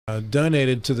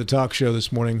donated to the talk show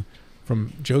this morning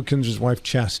from Joe Kinser's wife,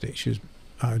 Chastity.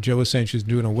 Joe was saying she's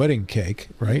doing a wedding cake,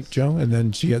 right, Joe? And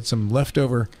then she had some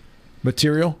leftover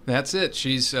material. That's it.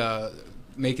 She's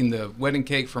making the wedding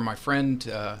cake for my friend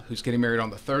who's getting married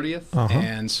on the 30th.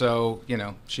 And so,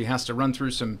 she has to run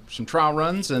through some trial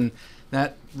runs, and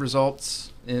that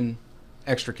results in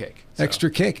extra cake. So.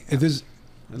 Extra cake. It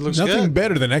looks nothing good.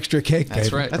 better than extra cake. That's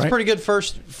baby, right. That's a pretty good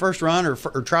first run or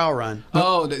trial run.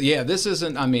 Oh, yeah. This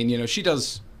isn't, she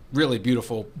does really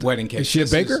beautiful wedding cakes. Is she a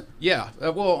baker? Yeah.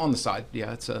 Well, on the side.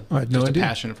 Yeah, it's a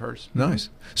passion of hers. Nice.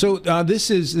 So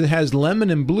it has lemon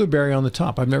and blueberry on the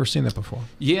top. I've never seen that before.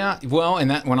 Yeah. Well, and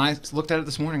that when I looked at it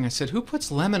this morning, I said, "Who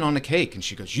puts lemon on a cake?" And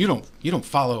she goes, "You don't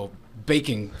follow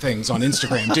baking things on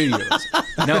Instagram, do you?"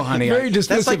 No, honey. Very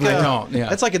dismissively. I don't. Yeah.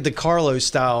 That's like a DeCarlo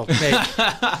style cake.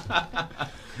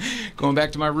 Going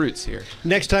back to my roots here.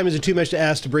 Next time, is it too much to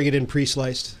ask to bring it in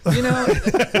pre-sliced?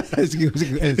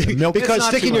 It's milk. Because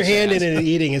sticking your hand in it it and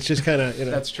eating, it's just kind of,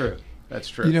 That's true. That's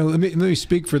true. Let me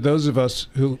speak for those of us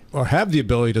who have the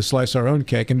ability to slice our own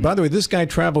cake. And by the way, this guy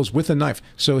travels with a knife,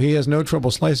 so he has no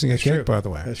trouble slicing a cake, true. by the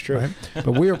way. That's true. Right?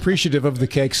 But we are appreciative of the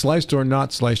cake, sliced or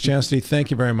not sliced. Chastity, thank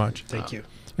you very much. Thank you.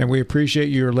 And we appreciate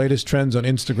your latest trends on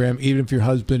Instagram, even if your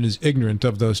husband is ignorant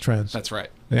of those trends. That's right.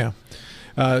 Yeah.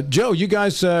 Joe, you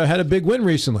guys had a big win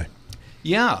recently.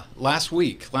 Yeah, last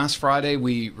Friday,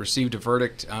 we received a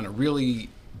verdict on a really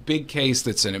big case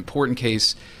that's an important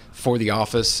case for the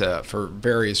office for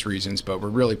various reasons, but we're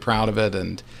really proud of it.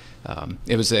 And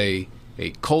it was a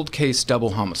cold case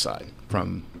double homicide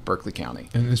from Berkeley County.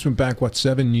 And this went back,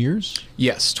 7 years?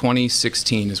 Yes,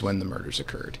 2016 is when the murders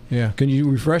occurred. Yeah. Can you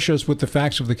refresh us with the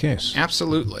facts of the case?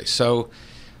 Absolutely. So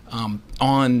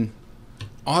on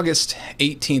August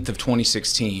 18th of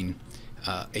 2016,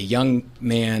 a young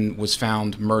man was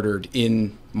found murdered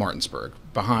in Martinsburg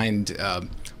behind, in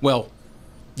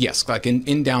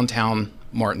downtown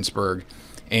Martinsburg.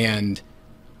 And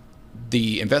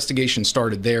the investigation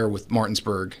started there with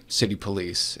Martinsburg City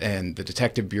Police and the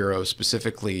Detective Bureau,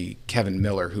 specifically Kevin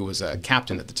Miller, who was a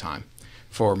captain at the time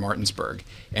for Martinsburg.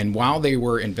 And while they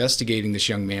were investigating this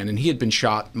young man, and he had been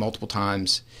shot multiple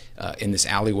times in this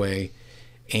alleyway,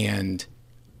 and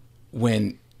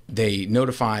when they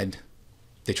tried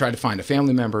to find a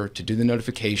family member to do the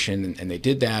notification, and they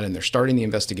did that, and they're starting the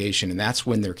investigation, and that's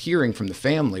when they're hearing from the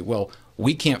family, well,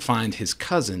 we can't find his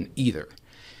cousin either.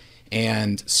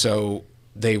 And so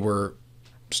they were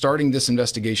starting this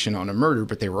investigation on a murder,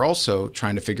 but they were also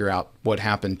trying to figure out what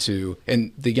happened to,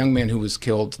 and the young man who was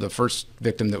killed, the first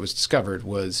victim that was discovered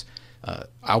was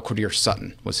Al-Qadir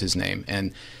Sutton was his name.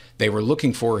 And they were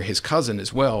looking for his cousin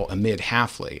as well, Amid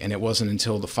Hafley, and it wasn't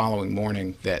until the following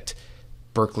morning that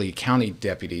Berkeley County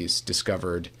deputies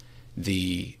discovered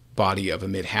the body of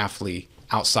Amid Hafley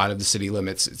outside of the city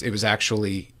limits. It was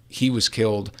actually, he was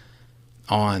killed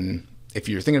on, if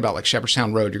you're thinking about like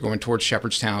Shepherdstown Road, you're going towards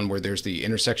Shepherdstown where there's the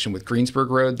intersection with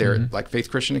Greensburg Road there at like Faith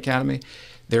Christian Academy.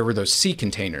 There were those sea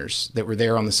containers that were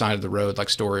there on the side of the road, like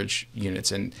storage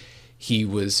units, and he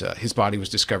was his body was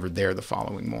discovered there the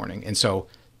following morning. And so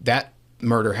that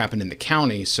murder happened in the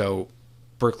county, so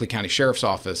Berkeley County Sheriff's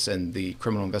Office and the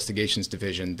Criminal Investigations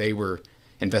Division, they were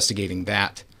investigating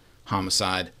that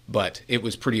homicide, but it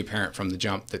was pretty apparent from the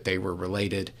jump that they were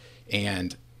related,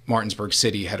 and Martinsburg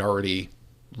City had already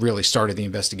really started the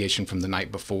investigation from the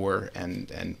night before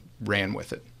and ran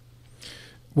with it.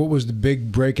 What was the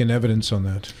big break in evidence on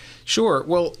that? Sure.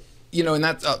 Well, and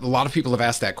that a lot of people have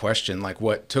asked that question, like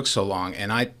what took so long,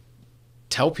 and I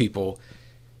tell people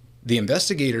the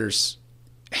investigators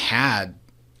had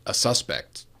a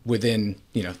suspect within,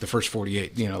 the first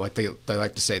 48, like they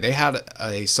like to say. They had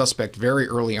a suspect very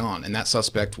early on, and that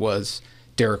suspect was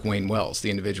Derek Wayne Wells,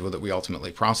 the individual that we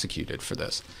ultimately prosecuted for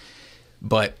this.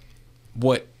 But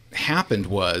what happened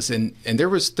was, and there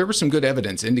was some good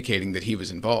evidence indicating that he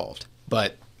was involved,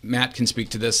 but Matt can speak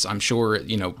to this, I'm sure,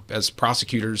 as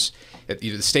prosecutors,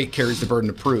 the state carries the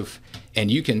burden of proof, and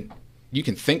you can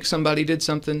think somebody did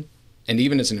something, and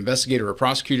even as an investigator or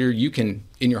prosecutor, you can,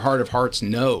 in your heart of hearts,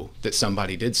 know that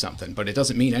somebody did something, but it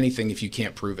doesn't mean anything if you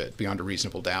can't prove it beyond a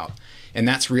reasonable doubt. And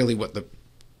that's really what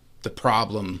the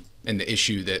problem and the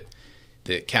issue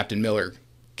that Captain Miller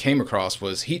came across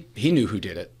was he knew who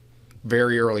did it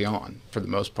very early on, for the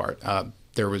most part.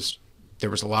 There was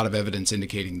a lot of evidence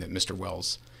indicating that Mr.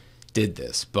 Wells did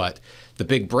this, but the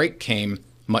big break came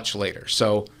much later.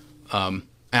 So,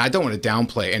 and I don't want to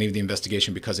downplay any of the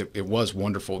investigation because it was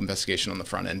wonderful investigation on the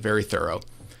front end, very thorough.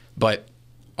 But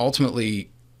ultimately,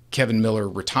 Kevin Miller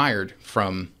retired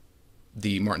from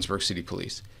the Martinsburg City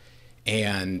Police.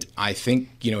 And I think,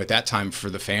 at that time for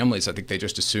the families, I think they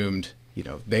just assumed You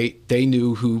know, they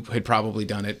knew who had probably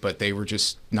done it, but they were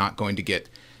just not going to get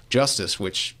justice,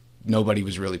 which nobody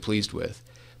was really pleased with.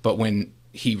 But when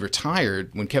he retired,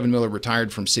 when Kevin Miller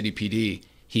retired from City PD,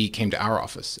 he came to our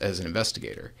office as an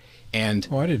investigator. And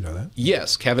Oh, I didn't know that.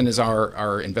 yes, Kevin is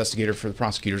our investigator for the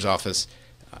prosecutor's office.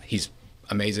 He's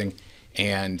amazing.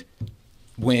 And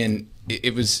when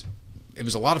it was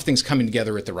a lot of things coming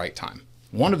together at the right time.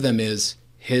 One of them is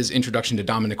his introduction to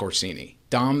Dominic Orsini.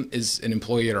 Dom is an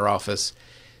employee at our office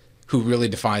who really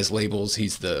defies labels.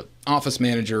 He's the office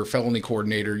manager, felony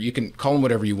coordinator. You can call him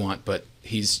whatever you want, but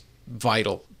he's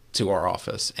vital to our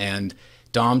office. And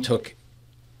Dom took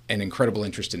an incredible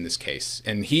interest in this case.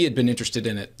 And he had been interested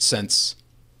in it since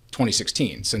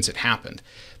 2016, since it happened.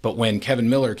 But when Kevin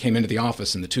Miller came into the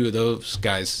office and the two of those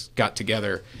guys got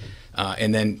together,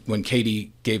 and then when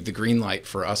Katie gave the green light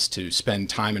for us to spend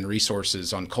time and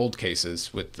resources on cold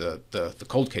cases with the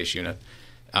cold case unit,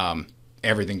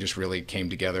 everything just really came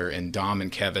together. And Dom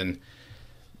and Kevin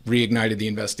reignited the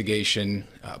investigation,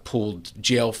 pulled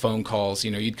jail phone calls. You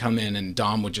know, you'd come in and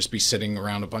Dom would just be sitting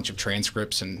around a bunch of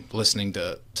transcripts and listening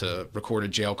to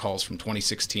recorded jail calls from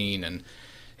 2016. And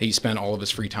he spent all of his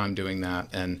free time doing that.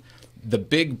 And the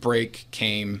big break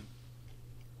came,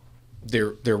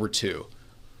 there were two.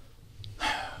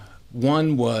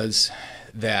 One was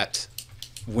that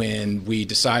when we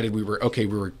decided we were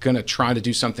going to try to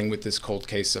do something with this cold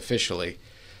case officially,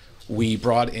 we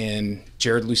brought in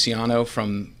Jared Luciano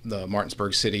from the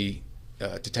Martinsburg City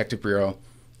Detective Bureau,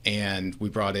 and we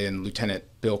brought in Lieutenant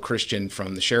Bill Christian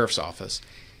from the Sheriff's Office,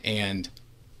 and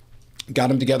got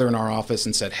them together in our office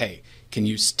and said, hey, can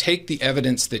you take the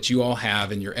evidence that you all have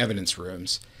in your evidence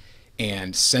rooms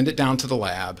and send it down to the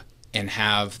lab and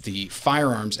have the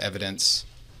firearms evidence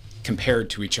compared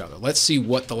to each other. Let's see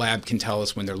what the lab can tell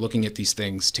us when they're looking at these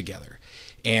things together.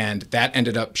 And that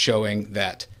ended up showing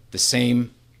that the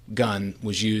same gun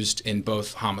was used in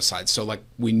both homicides. So like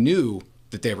we knew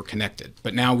that they were connected,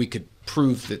 but now we could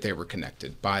prove that they were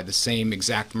connected by the same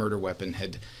exact murder weapon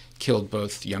had killed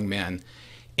both young men.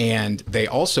 And they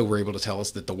also were able to tell us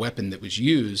that the weapon that was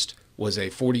used was a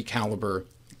 .40 caliber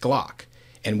Glock.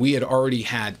 And we had already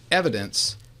had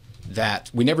evidence that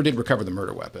we never did recover the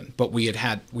murder weapon, but we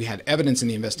had evidence in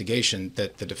the investigation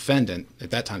that the defendant,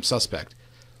 at that time suspect,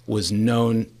 was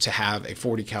known to have a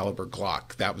 .40 caliber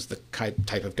Glock. That was the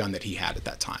type of gun that he had at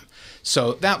that time.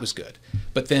 So that was good.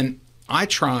 But then I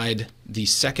tried the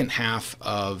second half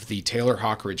of the Taylor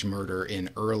Hawkridge murder in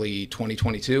early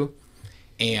 2022,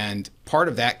 and part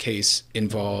of that case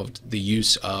involved the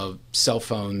use of cell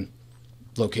phone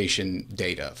location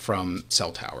data from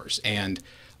cell towers. And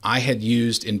I had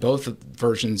used in both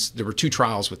versions, there were two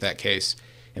trials with that case,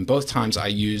 and both times I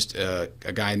used a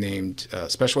guy named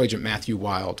Special Agent Matthew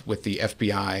Wild with the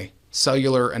FBI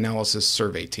Cellular Analysis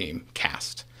Survey Team,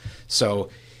 CAST. So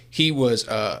he was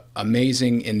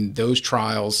amazing in those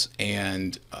trials,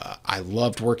 and I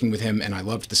loved working with him, and I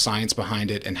loved the science behind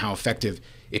it and how effective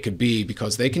it could be,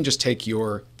 because they can just take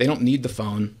they don't need the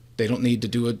phone. They don't need to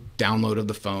do a download of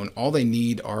the phone. All they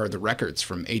need are the records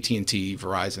from AT&T,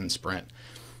 Verizon, Sprint.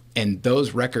 And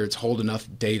those records hold enough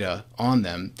data on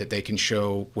them that they can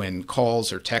show when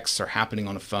calls or texts are happening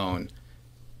on a phone,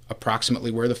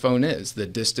 approximately where the phone is, the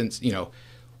distance, you know,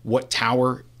 what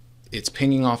tower it's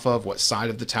pinging off of, what side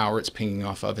of the tower it's pinging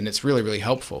off of, and it's really, really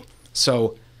helpful.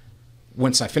 So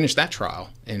once I finished that trial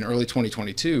in early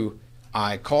 2022,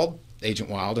 I called Agent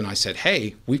Wild and I said,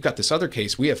 hey, we've got this other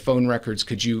case. We have phone records.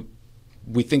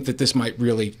 We think that this might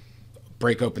really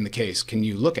break open the case. Can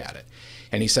you look at it?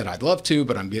 And he said, I'd love to,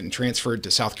 but I'm getting transferred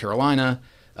to South Carolina.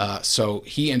 So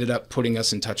he ended up putting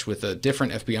us in touch with a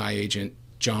different FBI agent,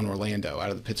 John Orlando, out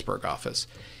of the Pittsburgh office.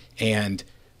 And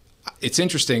it's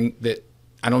interesting that,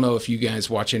 I don't know if you guys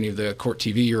watch any of the court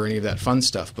TV or any of that fun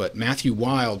stuff, but Matthew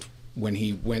Wild, when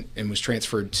he went and was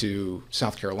transferred to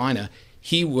South Carolina,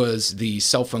 he was the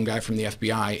cell phone guy from the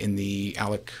FBI in the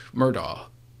Alec Murdaugh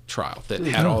trial that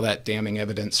had all that damning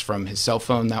evidence from his cell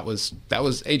phone. That was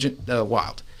Agent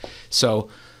Wild. So,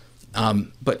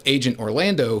 but Agent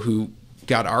Orlando, who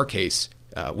got our case,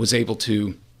 was able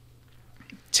to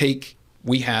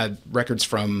we had records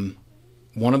from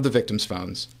one of the victim's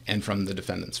phones and from the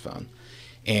defendant's phone.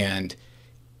 And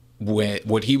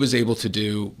what he was able to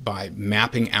do by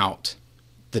mapping out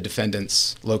the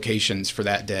defendant's locations for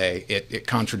that day, it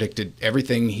contradicted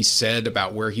everything he said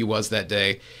about where he was that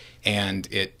day, and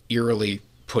it eerily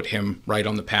put him right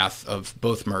on the path of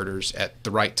both murders at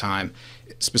the right time.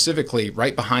 Specifically,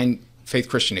 right behind Faith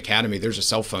Christian Academy, there's a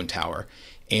cell phone tower,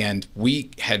 and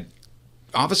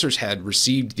officers had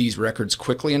received these records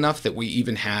quickly enough that we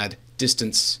even had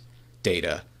distance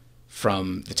data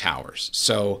from the towers.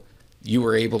 So you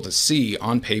were able to see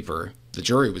on paper, the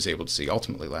jury was able to see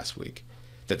ultimately last week,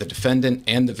 that the defendant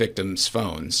and the victim's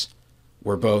phones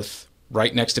were both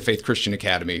right next to Faith Christian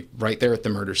Academy, right there at the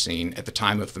murder scene at the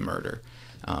time of the murder.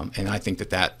 And I think that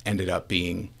that ended up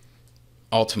being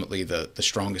ultimately the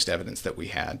strongest evidence that we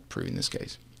had proving this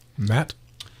case. Matt?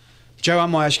 Joe,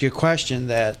 I'm going to ask you a question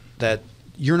that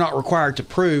you're not required to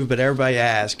prove, but everybody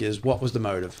asks is, what was the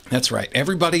motive? That's right.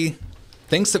 Everybody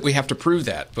thinks that we have to prove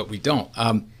that, but we don't.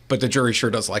 But the jury sure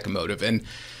does like a motive. And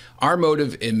our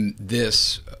motive in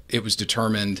this, it was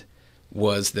determined,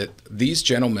 was that these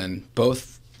gentlemen,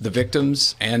 both the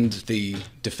victims and the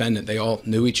defendant, they all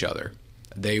knew each other.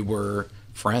 They were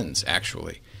friends,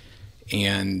 actually.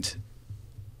 And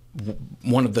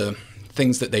one of the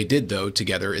things that they did, though,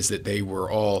 together is that they were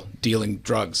all dealing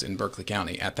drugs in Berkeley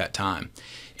County at that time.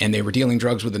 And they were dealing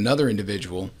drugs with another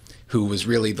individual who was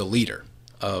really the leader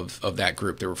of that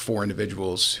group. There were 4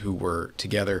 individuals who were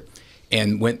together.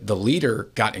 And when the leader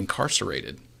got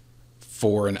incarcerated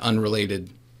for an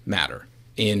unrelated matter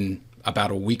in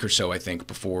about a week or so, I think,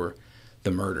 before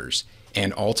the murders.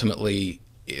 And ultimately,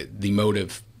 the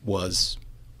motive was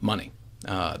money.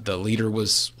 The leader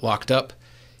was locked up,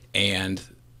 and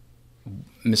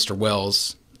Mr.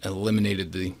 Wells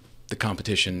eliminated the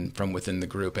competition from within the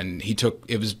group. And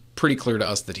it was pretty clear to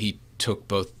us that he took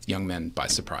both young men by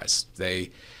surprise.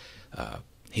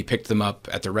 He picked them up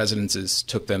at their residences,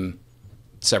 took them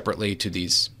separately to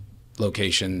these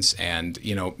locations, and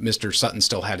Mr. Sutton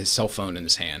still had his cell phone in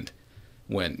his hand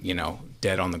when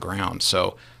dead on the ground.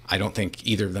 So I don't think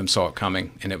either of them saw it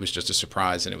coming, and it was just a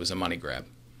surprise, and it was a money grab.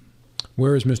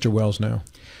 Where is Mr. Wells now?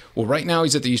 Well, right now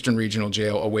he's at the Eastern Regional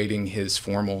Jail awaiting his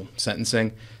formal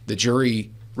sentencing. The jury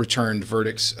returned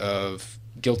verdicts of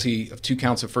guilty of 2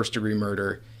 counts of first-degree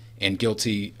murder and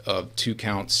guilty of 2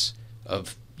 counts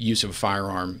of use of a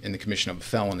firearm in the commission of a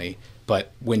felony.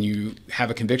 But when you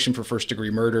have a conviction for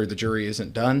first-degree murder, the jury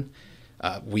isn't done.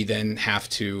 We then have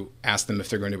to ask them if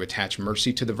they're going to attach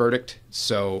mercy to the verdict.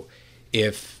 So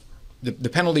if the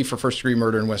penalty for first-degree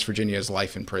murder in West Virginia is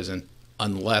life in prison,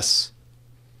 unless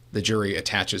the jury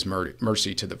attaches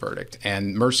mercy to the verdict.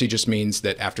 And mercy just means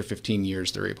that after 15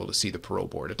 years, they're able to see the parole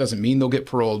board. It doesn't mean they'll get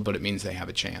paroled, but it means they have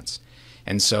a chance.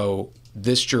 And so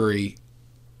this jury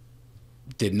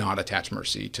did not attach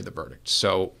mercy to the verdict.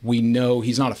 So we know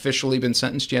he's not officially been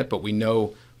sentenced yet, but we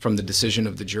know from the decision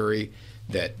of the jury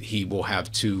that he will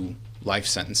have 2 life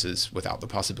sentences without the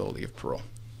possibility of parole.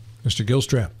 Mr.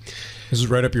 Gilstrap, this is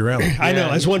right up your alley. I know,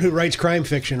 as one who writes crime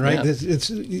fiction, right? Yeah. It's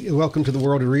welcome to the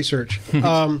world of research.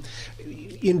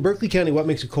 In Berkeley County, what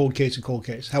makes a cold case a cold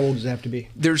case? How old does it have to be?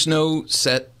 There's no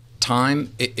set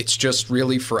time. It's just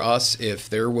really for us, if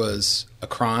there was a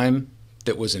crime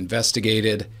that was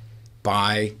investigated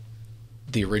by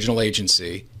the original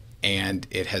agency and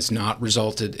it has not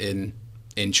resulted in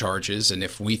charges, and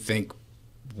if we think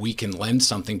we can lend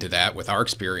something to that with our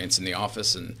experience in the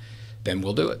office, and then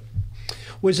we'll do it.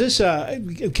 Was this,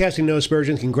 casting no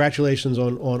aspersions, congratulations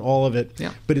on all of it,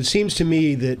 Yeah. but it seems to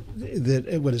me that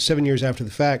what is 7 years after the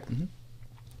fact,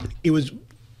 it was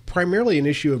primarily an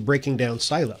issue of breaking down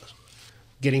silos,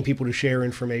 getting people to share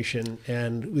information,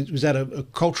 and was that a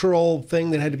cultural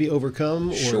thing that had to be overcome?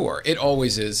 Or? Sure, it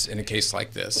always is in a case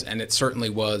like this, and it certainly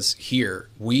was here.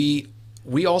 We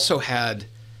also had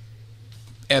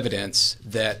evidence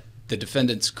that the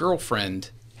defendant's girlfriend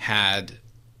had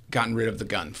gotten rid of the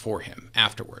gun for him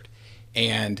afterward.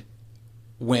 And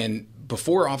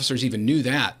before officers even knew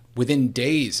that, within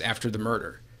days after the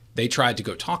murder, they tried to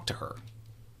go talk to her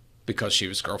because she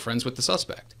was girlfriends with the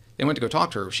suspect. They went to go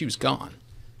talk to her. She was gone.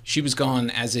 She was gone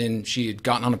as in she had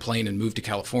gotten on a plane and moved to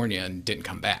California and didn't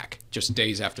come back just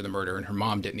days after the murder, and her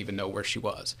mom didn't even know where she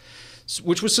was,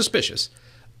 which was suspicious.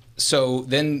 So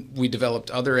then we developed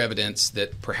other evidence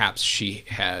that perhaps she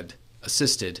had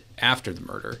assisted after the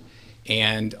murder.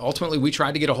 And ultimately, we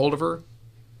tried to get a hold of her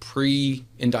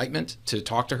pre-indictment to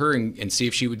talk to her and see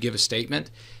if she would give a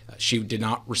statement. She did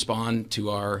not respond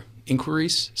to our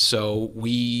inquiries, so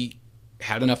we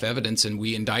had enough evidence and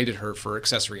we indicted her for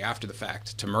accessory after the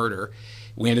fact to murder.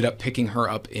 We ended up picking her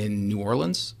up in New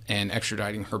Orleans and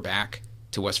extraditing her back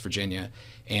to West Virginia.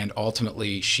 And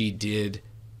ultimately, she did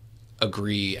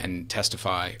agree and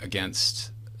testify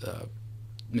against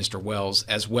Mr. Wells,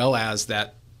 as well as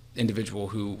that individual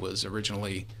who was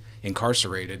originally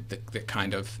incarcerated that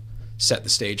kind of set the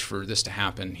stage for this to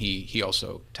happen. He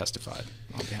also testified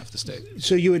on behalf of the state.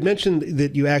 So you had mentioned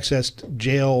that you accessed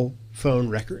jail phone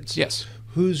records. Yes.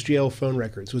 Whose jail phone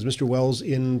records? Was Mr. Wells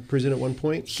in prison at one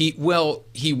point? He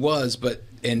was, but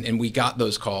and we got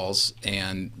those calls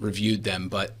and reviewed them,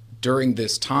 but during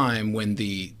this time when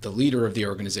the leader of the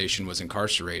organization was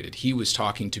incarcerated, he was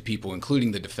talking to people,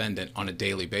 including the defendant, on a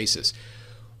daily basis.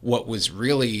 What was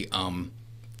really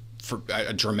for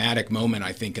a dramatic moment,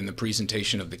 I think, in the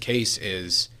presentation of the case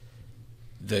is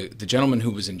the gentleman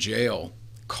who was in jail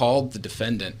called the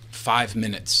defendant 5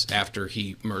 minutes after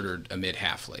he murdered Amid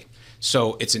Hafley.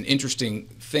 So it's an interesting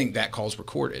thing, that call's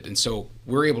recorded. And so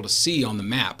we're able to see on the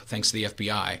map, thanks to the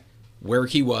FBI, where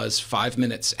he was 5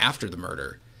 minutes after the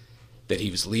murder, that he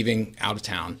was leaving out of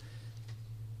town.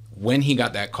 When he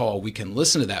got that call, we can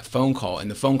listen to that phone call,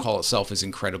 and the phone call itself is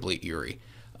incredibly eerie.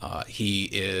 He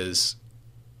is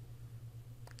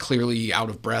clearly out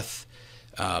of breath.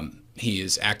 He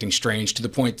is acting strange to the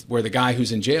point where the guy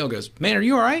who's in jail goes, "Man, are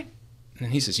you all right?"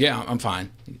 And he says, "Yeah, I'm fine."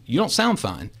 "You don't sound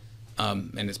fine."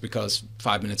 And it's because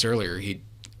 5 minutes earlier he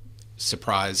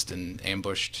surprised and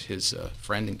ambushed his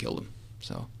friend and killed him.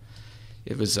 So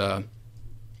it was,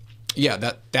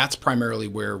 yeah, that's primarily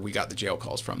where we got the jail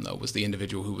calls from, though, was the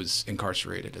individual who was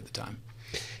incarcerated at the time.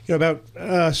 You know,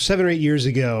 about 7 or 8 years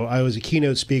ago, I was a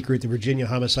keynote speaker at the Virginia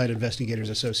Homicide Investigators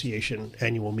Association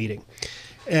annual meeting.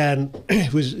 And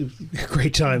it was a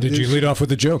great time. Did you lead off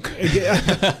with a joke?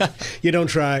 You don't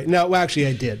try. No, well, actually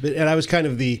I did. And I was kind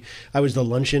of I was the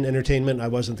luncheon entertainment. I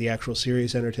wasn't the actual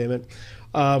serious entertainment.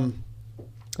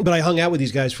 But I hung out with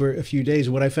these guys for a few days.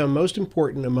 And what I found most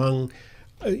important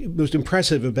most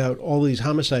impressive about all these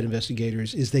homicide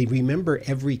investigators is they remember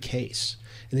every case.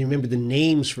 And they remember the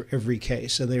names for every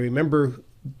case. And they remember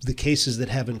the cases that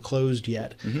haven't closed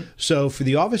yet. Mm-hmm. So for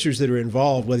the officers that are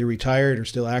involved, whether retired or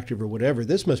still active or whatever,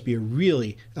 this must be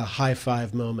a high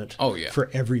five moment for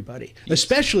everybody,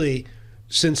 especially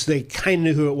since they kind of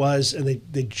knew who it was and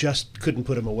they just couldn't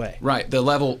put him away. Right. The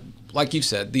level, like you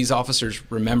said, these officers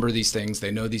remember these things,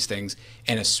 they know these things,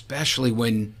 and especially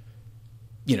when,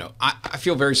 you know, I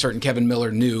feel very certain Kevin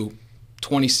Miller knew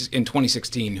in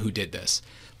 2016 who did this,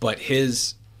 but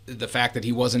the fact that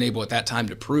he wasn't able at that time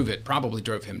to prove it probably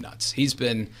drove him nuts. He's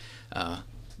been,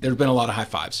 there's been a lot of high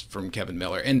fives from Kevin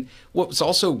Miller. And what was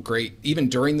also great, even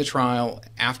during the trial,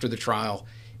 after the trial,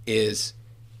 is,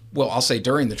 well, I'll say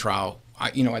during the trial,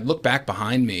 I look back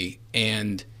behind me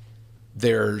and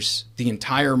there's the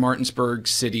entire Martinsburg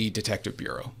City Detective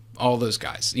Bureau, all those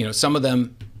guys. You know, some of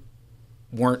them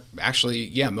weren't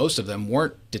actually, most of them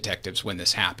weren't detectives when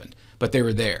this happened, but they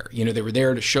were there. You know, they were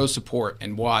there to show support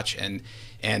and watch, and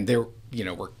there,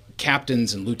 were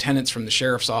captains and lieutenants from the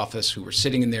sheriff's office who were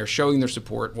sitting in there showing their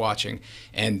support, watching,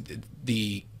 and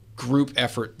the group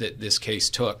effort that this case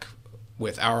took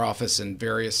with our office and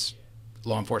various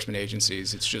law enforcement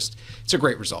agencies, it's a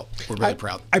great result. We're really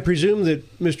proud. I presume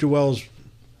that Mr. Wells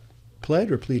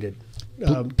pled or pleaded?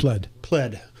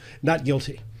 Pled, not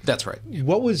guilty. That's right.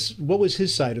 What was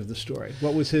his side of the story?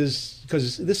 What was his?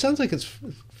 Because this sounds like it's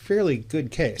a fairly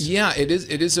good case. Yeah, it is.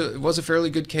 It was a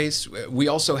fairly good case. We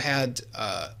also had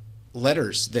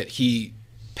letters that he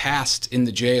passed in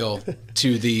the jail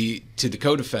to the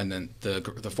co-defendant,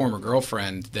 the former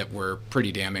girlfriend, that were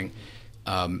pretty damning.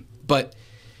 But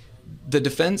the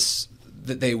defense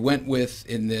that they went with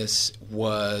in this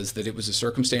was that it was a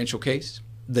circumstantial case,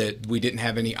 that we didn't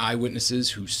have any eyewitnesses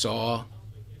who saw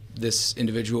this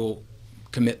individual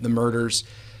commit the murders,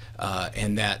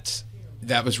 and that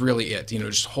was really it.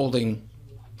 Just holding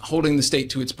the state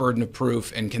to its burden of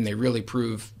proof, and can they really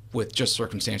prove with just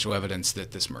circumstantial evidence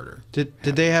that this murder did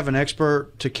they have an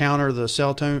expert to counter the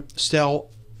cell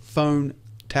phone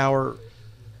tower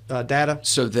data?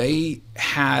 So they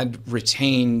had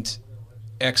retained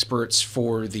experts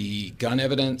for the gun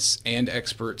evidence and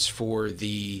experts for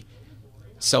the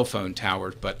cell phone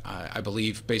tower, but I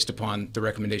believe, based upon the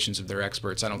recommendations of their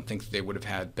experts, I don't think they would have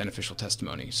had beneficial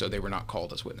testimony, so they were not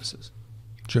called as witnesses.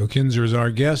 Joe Kinser is our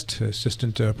guest,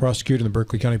 assistant prosecutor in the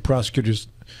Berkeley County Prosecutor's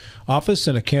Office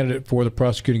and a candidate for the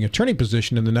prosecuting attorney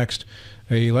position in the next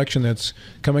election that's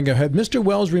coming ahead. Mr.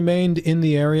 Wells remained in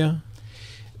the area?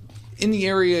 In the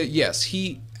area, yes.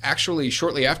 He actually,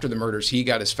 shortly after the murders, he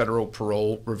got his federal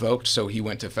parole revoked, so he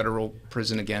went to federal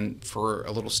prison again for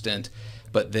a little stint.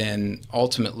 But then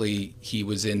ultimately he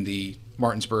was in the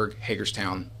Martinsburg,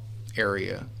 Hagerstown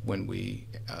area when we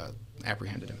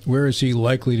apprehended him. Where is he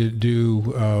likely to do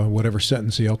whatever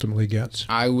sentence he ultimately gets?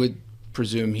 I would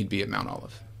presume he'd be at Mount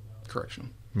Olive Correctional.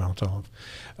 Mount Olive.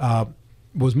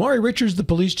 Was Maury Richards the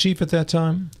police chief at that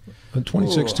time? In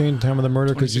 2016, time of the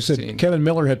murder? Because you said Kevin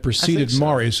Miller had preceded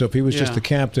Maury, so if he was just the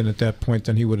captain at that point,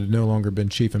 then he would have no longer been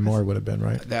chief and Maury would have been,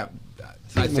 right?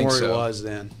 I think Maury was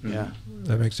then, yeah.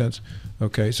 That makes sense.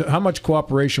 Okay, so how much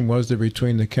cooperation was there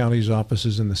between the county's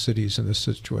offices and the cities in this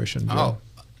situation? Oh,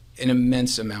 an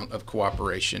immense amount of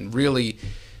cooperation. Really,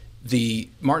 the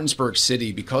Martinsburg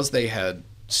City, because they had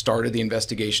started the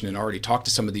investigation and already talked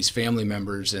to some of these family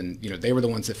members, and they were the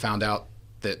ones that found out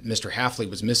that Mr. Hafley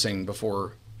was missing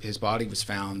before his body was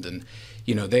found, and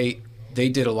they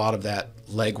did a lot of that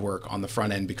legwork on the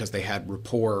front end because they had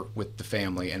rapport with the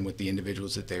family and with the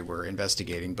individuals that they were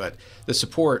investigating. But the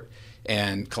support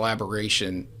and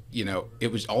collaboration,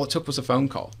 it was all it took was a phone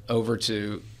call over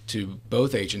to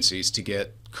both agencies to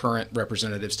get current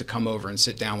representatives to come over and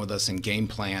sit down with us and game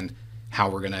plan how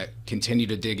we're going to continue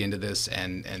to dig into this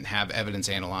and have evidence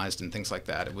analyzed and things like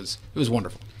that. It was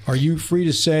wonderful. Are you free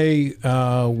to say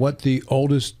what the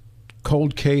oldest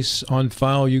cold case on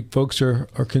file you folks are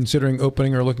considering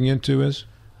opening or looking into is?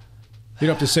 You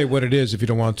don't have to say what it is if you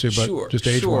don't want to, but sure, just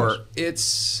age-wise.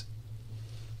 Sure.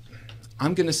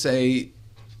 I'm going to say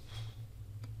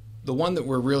the one that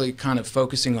we're really kind of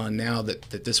focusing on now that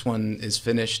this one is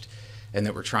finished and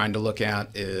that we're trying to look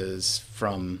at is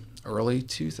from early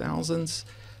 2000s.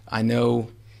 I know,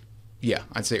 yeah,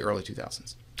 I'd say early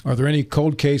 2000s. Are there any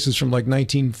cold cases from like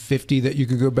 1950 that you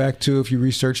could go back to if you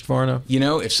researched far enough?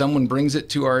 If someone brings it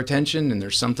to our attention and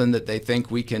there's something that they think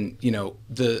we can,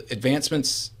 the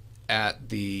advancements at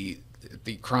the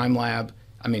crime lab,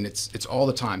 I mean, it's all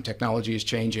the time. Technology is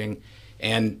changing,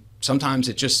 and sometimes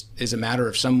it just is a matter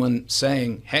of someone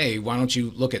saying, hey, why don't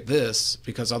you look at this?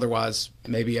 Because otherwise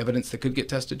maybe evidence that could get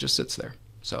tested just sits there.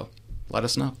 So let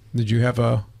us know. Did you have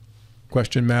a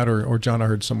question, Matt, or John? I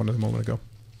heard someone a moment ago.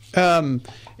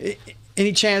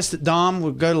 Any chance that Dom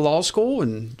would go to law school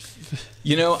and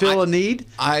feel a need?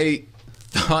 I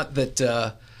thought that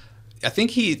I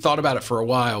think he thought about it for a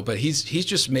while, but he's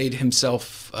just made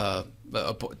himself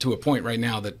to a point right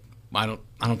now that I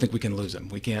don't think we can lose him.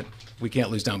 We can't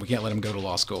lose Dom. We can't let him go to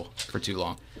law school for too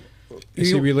long.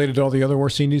 Is he related to all the other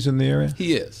Orsini's in the area?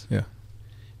 He is. Yeah.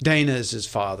 Dana is his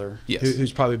father, yes.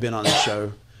 Who's probably been on the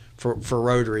show for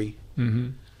Rotary.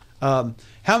 Mm-hmm.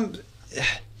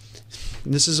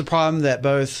 This is a problem that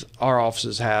both our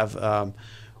offices have.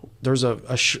 There's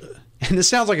and this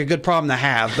sounds like a good problem to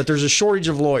have, but there's a shortage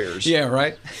of lawyers. Yeah,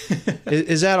 right.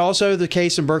 Is that also the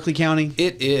case in Berkeley County?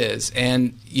 It is,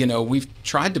 and we've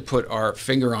tried to put our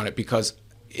finger on it because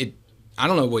I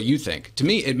don't know what you think. To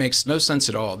me, it makes no sense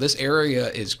at all. This area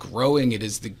is growing. It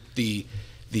is the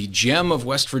gem of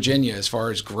West Virginia as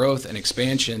far as growth and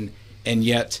expansion, and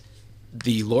yet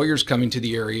the lawyers coming to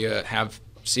the area have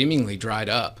seemingly dried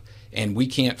up, and we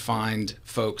can't find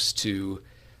folks to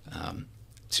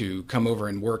come over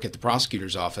and work at the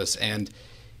prosecutor's office. And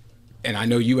I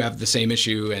know you have the same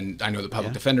issue, and I know the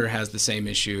public defender has the same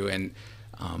issue. And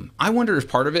I wonder if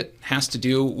part of it has to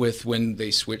do with when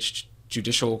they switched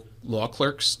judicial law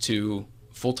clerks to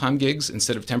full-time gigs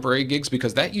instead of temporary gigs,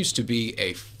 because that used to be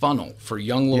a funnel for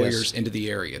young lawyers into the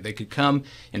area. They could come,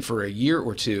 and for a year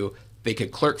or two, they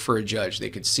could clerk for a judge. They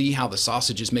could see how the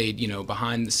sausage is made,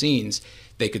 behind the scenes.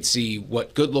 They could see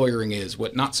what good lawyering is,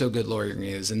 what not so good lawyering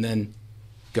is, and then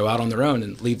go out on their own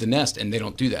and leave the nest, and they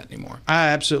don't do that anymore. I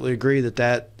absolutely agree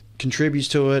that contributes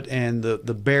to it, and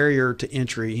the barrier to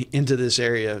entry into this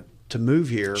area to move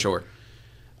here, sure,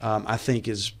 I think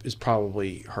is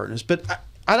probably hurting us. But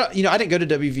I don't, I didn't go to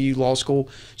WVU Law School,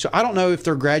 so I don't know if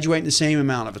they're graduating the same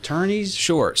amount of attorneys.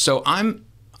 Sure. So I'm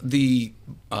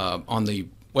on the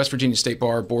West Virginia State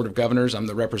Bar Board of Governors. I'm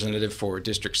the representative for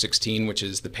District 16, which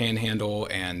is the Panhandle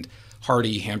and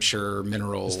Hardy, Hampshire,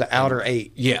 Mineral. It's the outer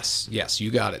 8. Yes, you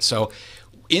got it. So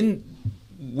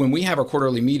when we have our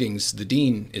quarterly meetings, the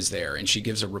dean is there and she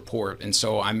gives a report. And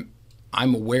so I'm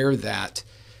aware that,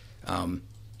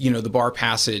 the bar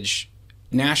passage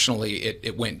nationally,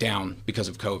 it went down because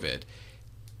of COVID.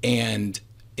 And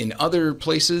in other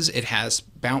places, it has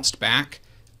bounced back.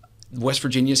 West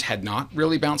Virginia's had not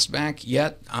really bounced back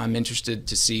yet. I'm interested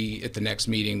to see at the next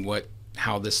meeting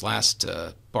how this last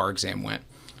bar exam went.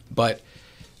 But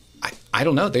I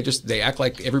don't know. They act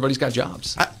like everybody's got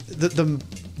jobs. The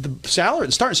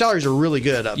starting salaries are really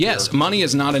good up Yes, there. Money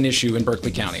is not an issue in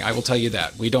Berkeley County. I will tell you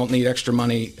that. We don't need extra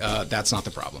money. That's not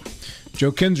the problem.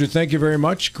 Joe Kinser, thank you very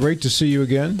much. Great to see you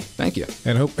again. Thank you.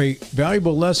 And hope a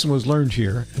valuable lesson was learned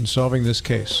here in solving this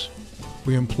case.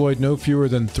 We employed no fewer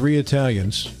than 3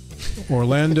 Italians.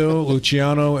 Orlando,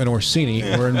 Luciano, and Orsini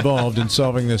were involved in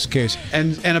solving this case.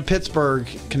 And a Pittsburgh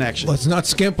connection. Let's not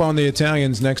skimp on the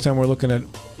Italians next time we're looking at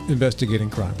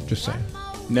investigating crime. Just saying.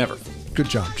 Never. Good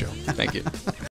job, Joe. Thank you.